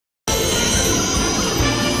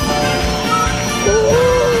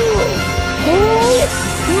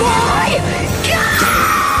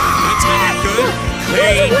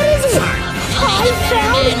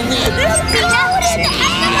found this golden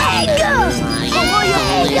egg!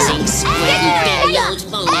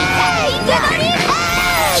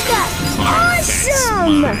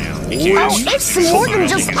 Awesome! Oh, it's more than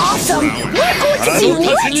just awesome! We're going to be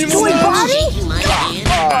rich, toy body!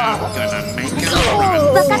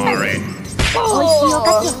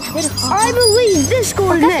 I believe this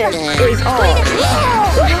golden egg is ours.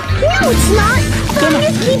 No, it's not!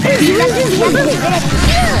 Keep your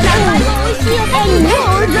and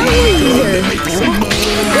you're the leader!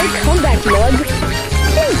 Good comeback, Lug.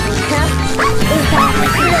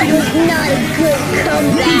 That was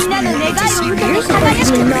not a good comeback.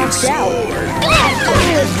 You knocked out.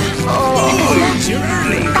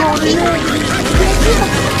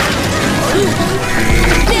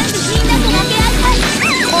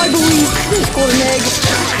 I believe this golden egg is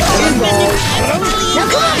ours. Now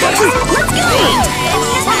come on, Bucky, let's go!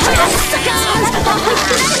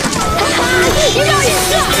 You know you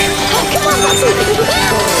suck! Come on, Bucky!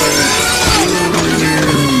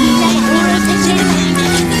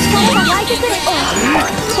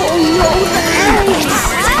 Oh no, the eggs!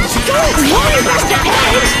 Don't worry about the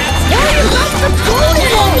eggs! Worry about the golden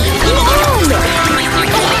egg! Come on!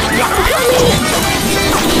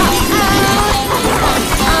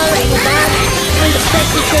 Alright, back. I'm the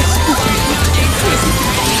precious.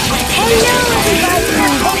 Hello, everybody!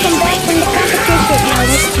 Welcome back from the competition.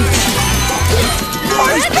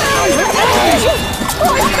 I found the egg!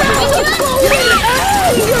 I found the golden egg!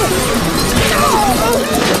 Golden egg! Come on,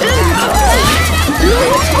 everybody!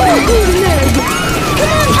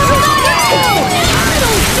 I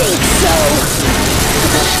don't think so!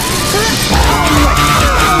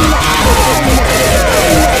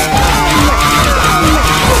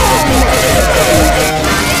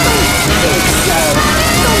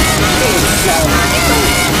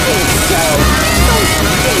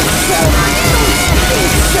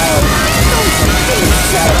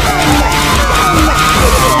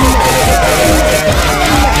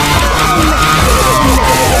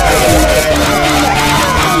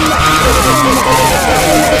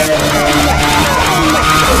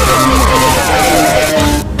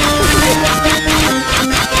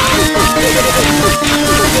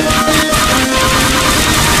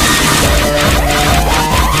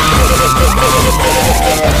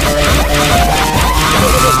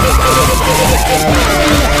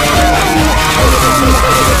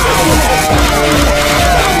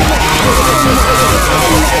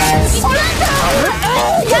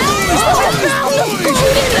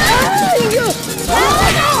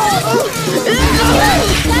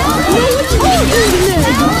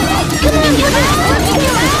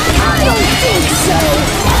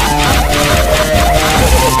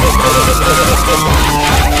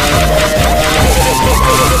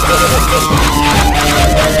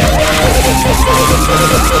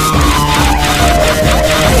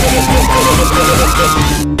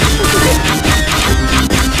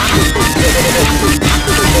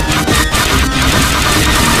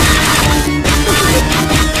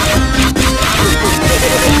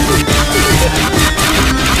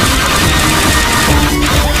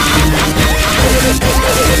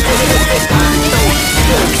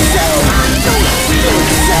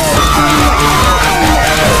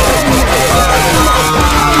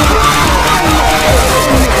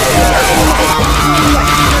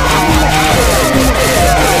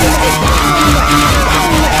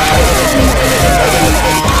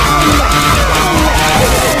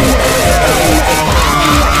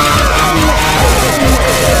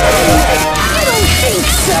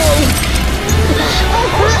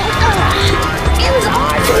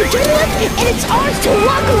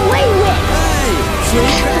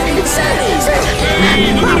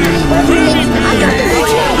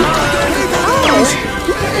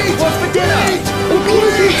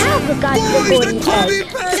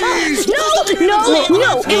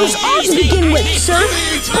 No, it was ours to begin with, sir.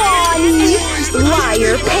 Bonnie,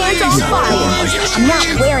 liar, pants on fire. I'm not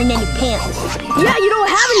wearing any pants. Yeah, you don't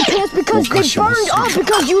have any pants because they burned off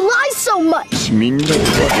because you lie so much. Liar.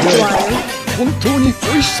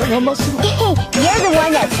 You're the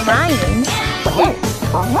one that's lying.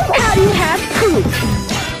 How do you have proof?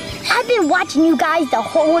 I've been watching you guys the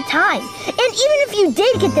whole time. And even if you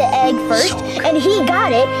did get the egg first and he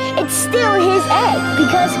got it, it's still his egg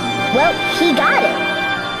because, well, he got it.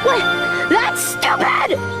 What? That's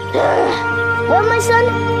stupid! Well, my son,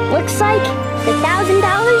 looks like the $1,000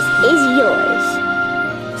 is yours.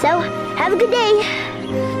 So, have a good day.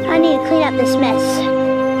 I need to clean up this mess.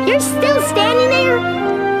 You're still standing there?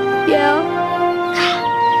 Yeah.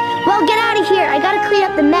 Well, get out of here. I gotta clean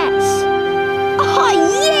up the mess. Oh,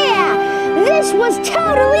 yeah! This was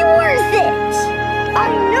totally worth it!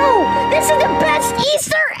 This is the best!